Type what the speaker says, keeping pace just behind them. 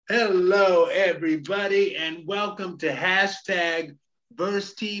Hello, everybody, and welcome to hashtag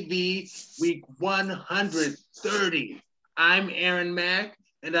Verse TV Week 130. I'm Aaron Mack,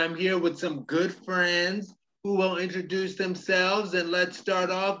 and I'm here with some good friends who will introduce themselves. And let's start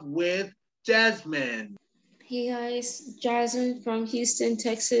off with Jasmine. Hey guys, Jasmine from Houston,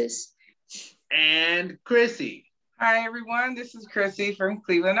 Texas. And Chrissy. Hi everyone, this is Chrissy from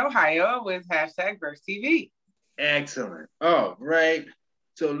Cleveland, Ohio with hashtag Verse TV. Excellent. All right.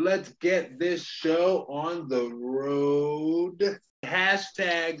 So let's get this show on the road.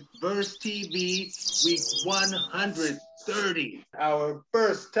 Hashtag Verse TV Week 130. Our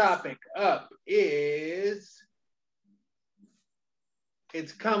first topic up is,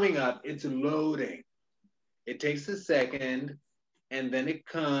 it's coming up, it's loading. It takes a second, and then it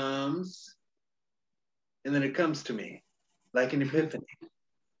comes to me like an epiphany.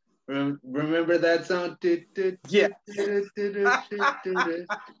 Remember that song? Yeah.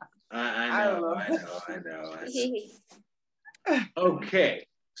 I know. Okay,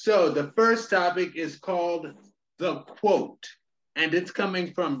 so the first topic is called The Quote, and it's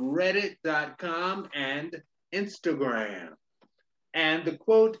coming from reddit.com and Instagram. And the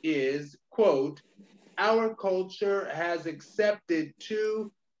quote is, quote, "Our culture has accepted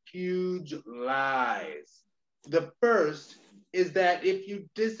two huge lies. The first is that if you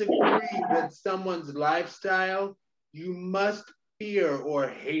disagree with someone's lifestyle, you must fear or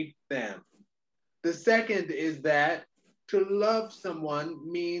hate them. The second is that to love someone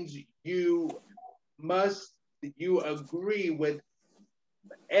means you agree with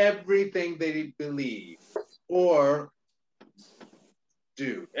everything they believe or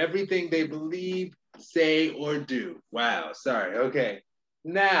do. Everything they believe, say, or do." Wow, sorry. Okay.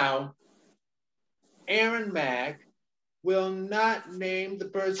 Now, Aaron Mack will not name the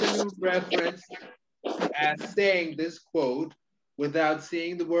person who referenced as saying this quote without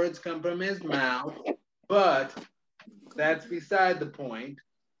seeing the words come from his mouth, but that's beside the point.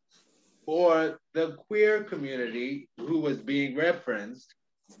 For the queer community who was being referenced,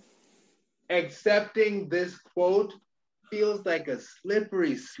 accepting this quote feels like a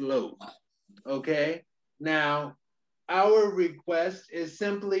slippery slope, okay? Now, our request is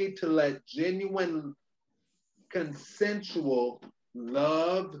simply to let genuine, consensual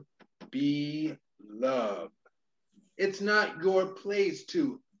love be love. It's not your place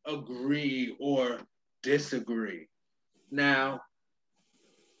to agree or disagree. Now,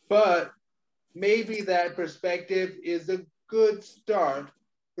 but maybe that perspective is a good start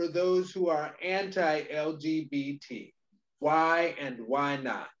for those who are anti-LGBT. Why and why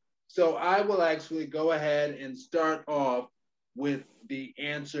not? So I will actually go ahead and start off with the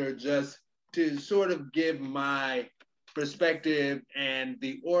answer just to sort of give my perspective and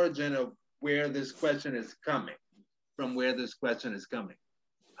the origin of where this question is coming, from where this question is coming.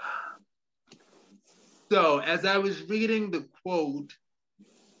 So as I was reading the quote,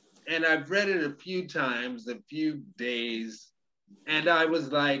 and I've read it a few times, a few days, and I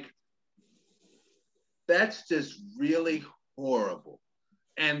was like, that's just really horrible.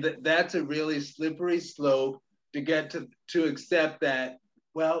 And that's a really slippery slope to get to accept that,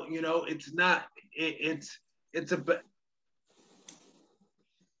 well, you know, it's not, it's a,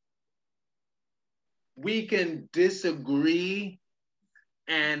 we can disagree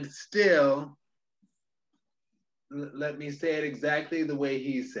and still, let me say it exactly the way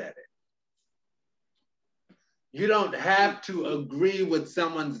he said it. You don't have to agree with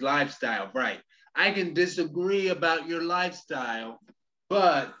someone's lifestyle, right? I can disagree about your lifestyle,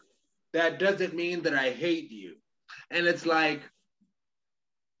 but that doesn't mean that I hate you. And it's like,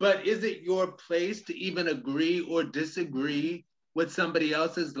 but is it your place to even agree or disagree with somebody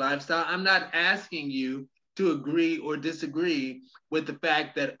else's lifestyle? I'm not asking you to agree or disagree with the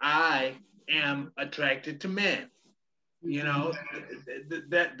fact that I am attracted to men. You know,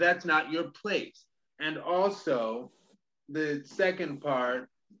 that's not your place. And also, the second part,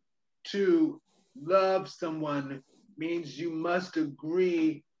 to love someone means you must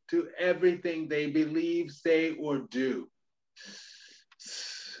agree to everything they believe, say, or do.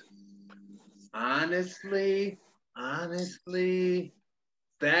 Honestly,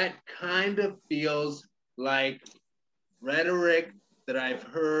 that kind of feels like rhetoric that I've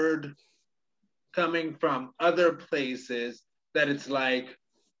heard coming from other places, that it's like,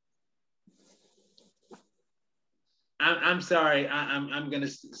 I'm sorry, I'm going to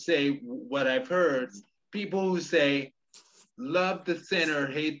say what I've heard. People who say, love the sinner,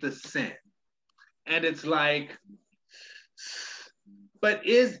 hate the sin. And it's like, but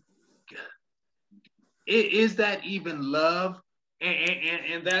is that even love?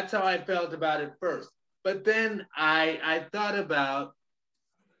 And that's how I felt about it first. But then I thought about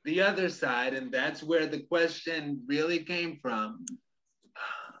the other side, and that's where the question really came from.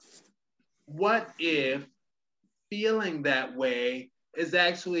 What if feeling that way is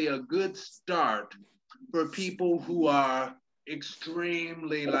actually a good start for people who are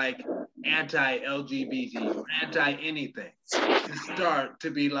extremely like anti-LGBT or anti-anything to start to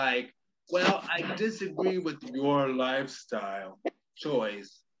be like, well, I disagree with your lifestyle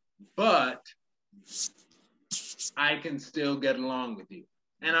choice, but I can still get along with you.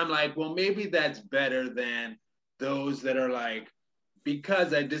 And I'm like, well, maybe that's better than those that are like,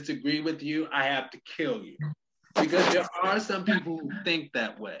 because I disagree with you, I have to kill you. Because there are some people who think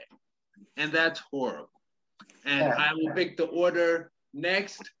that way, and that's horrible. And Yeah. I will pick the order.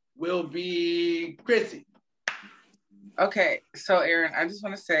 Next will be Chrissy. Okay, so Aaron, I just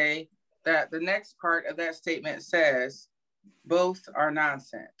want to say that the next part of that statement says both are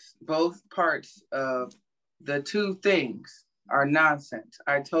nonsense. Both parts of the two things are nonsense.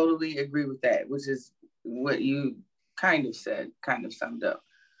 I totally agree with that, which is what you kind of said, kind of summed up.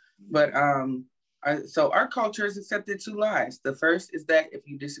 But so our culture has accepted two lies. The first is that if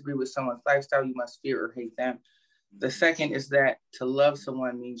you disagree with someone's lifestyle, you must fear or hate them. The second is that to love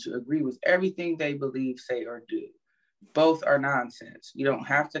someone means you agree with everything they believe, say, or do. Both are nonsense. You don't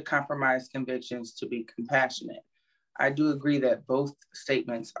have to compromise convictions to be compassionate. I do agree that both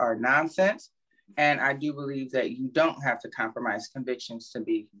statements are nonsense. And I do believe that you don't have to compromise convictions to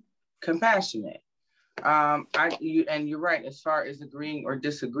be compassionate. And you're right, as far as agreeing or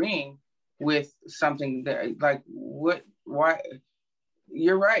disagreeing with something that, like, why,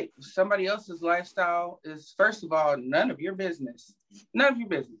 you're right. Somebody else's lifestyle is, first of all, none of your business. None of your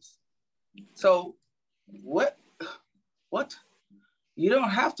business. So what? You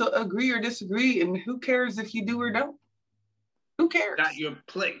don't have to agree or disagree, and who cares if you do or don't? Who cares? Not your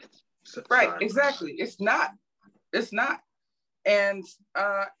place. Right, exactly. It's not. And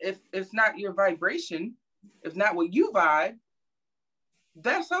if it's not your vibration, if not what you vibe,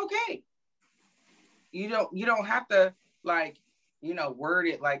 that's okay. You don't have to, like, word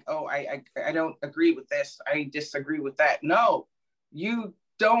it like, oh, I don't agree with this, I disagree with that. No, you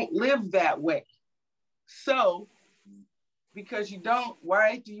don't live that way. So because you don't,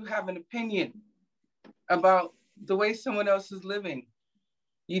 why do you have an opinion about the way someone else is living?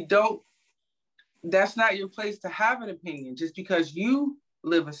 You don't, that's not your place to have an opinion just because you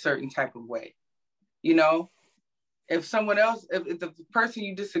live a certain type of way. If someone else, if the person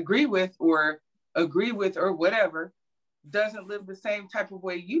you disagree with or agree with or whatever doesn't live the same type of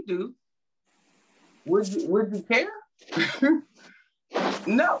way you do, would you care?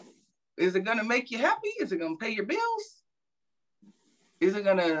 No. Is it going to make you happy? Is it going to pay your bills? Is it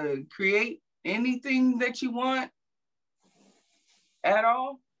going to create anything that you want at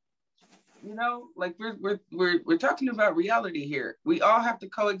all? Like we're talking about reality here. We all have to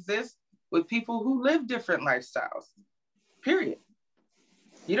coexist with people who live different lifestyles. Period.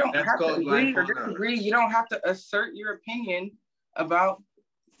 You don't have to agree or disagree. You don't have to assert your opinion about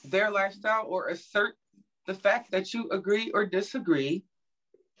their lifestyle or assert the fact that you agree or disagree.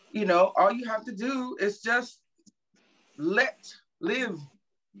 All you have to do is just live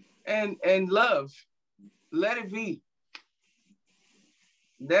and love. Let it be.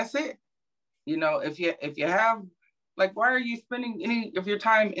 That's it. If you have, like, why are you spending any of your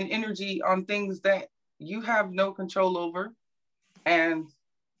time and energy on things that you have no control over and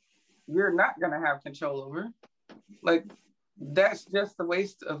you're not going to have control over? Like, that's just the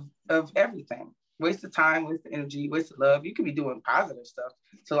waste of everything. Waste of time, waste of energy, waste of love. You could be doing positive stuff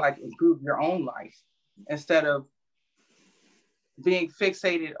to, like, improve your own life instead of being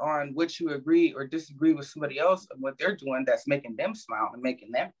fixated on what you agree or disagree with somebody else and what they're doing that's making them smile and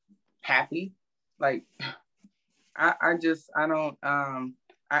making them happy. Like, I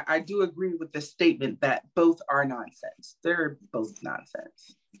do agree with the statement that both are nonsense. They're both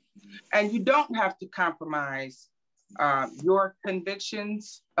nonsense. And you don't have to compromise your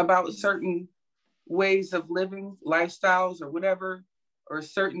convictions about certain ways of living, lifestyles, or whatever, or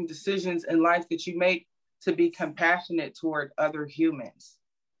certain decisions in life that you make to be compassionate toward other humans.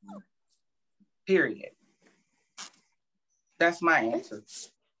 Period. That's my answer.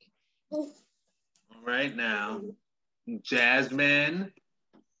 Right now, Jasmine.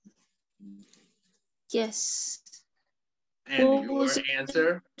 Yes. And your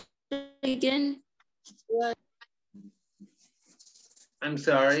answer? Again? I'm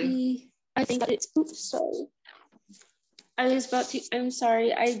sorry. I think it's, oops, sorry. I'm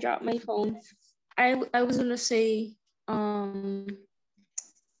sorry, I dropped my phone. I was gonna say, you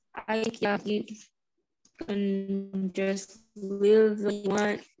can just live what you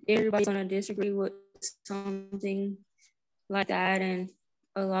want. Everybody's gonna disagree with something like that, and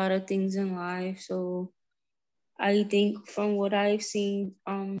a lot of things in life. So I think from what I've seen,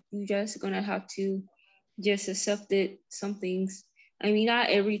 you just gonna have to just accept it. Some things, I mean, not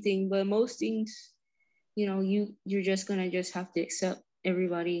everything, but most things, you're just gonna just have to accept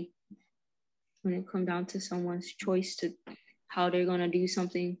everybody when it comes down to someone's choice to how they're gonna do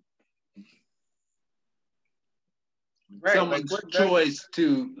something. Right, someone's like choice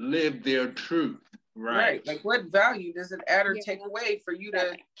to live their truth. Right. Like what value does it add or take away for you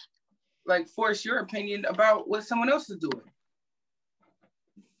to like force your opinion about what someone else is doing?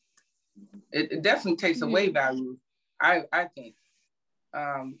 It definitely takes away value, I think.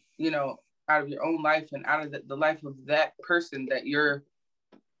 Out of your own life and out of the life of that person that you're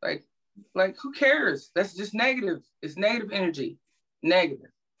like who cares? That's just negative. It's negative energy.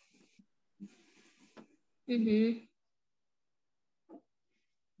 Negative.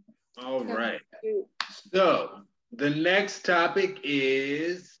 All right. So the next topic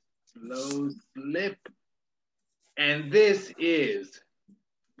is slow slip. And this is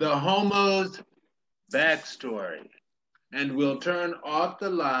the homo's backstory. And we'll turn off the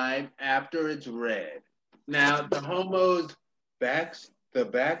live after it's read. Now, the homo's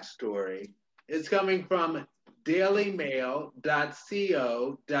backstory is coming from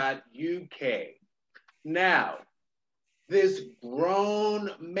dailymail.co.uk. Now, this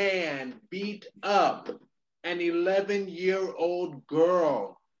grown man beat up an 11-year-old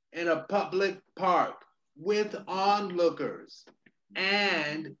girl in a public park with onlookers,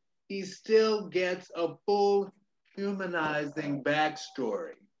 and he still gets a full humanizing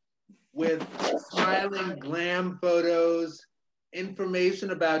backstory with smiling glam photos,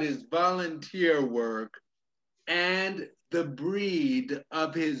 information about his volunteer work, and the breed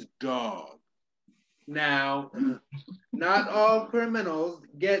of his dog. Now, not all criminals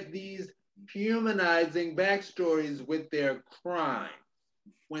get these humanizing backstories with their crime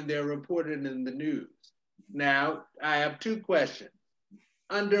when they're reported in the news. Now, I have two questions.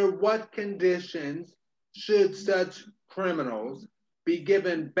 Under what conditions should such criminals be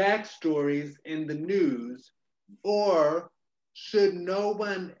given backstories in the news, or should no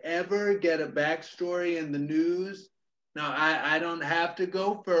one ever get a backstory in the news? Now, I don't have to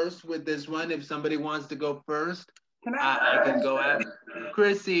go first with this one. If somebody wants to go first, I can go after.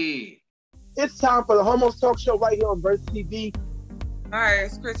 Chrissy. It's time for the Homos Talk Show right here on Verse TV. Hi,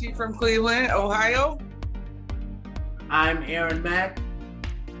 it's Chrissy from Cleveland, Ohio. I'm Aaron Mack.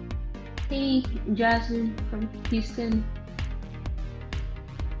 Hey, Jasmine from Houston.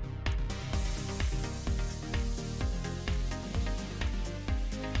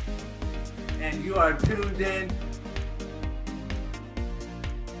 And you are tuned in.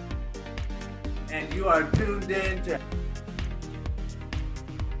 To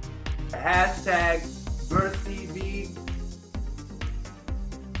hashtag VerseTV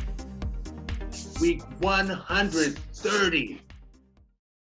week 130.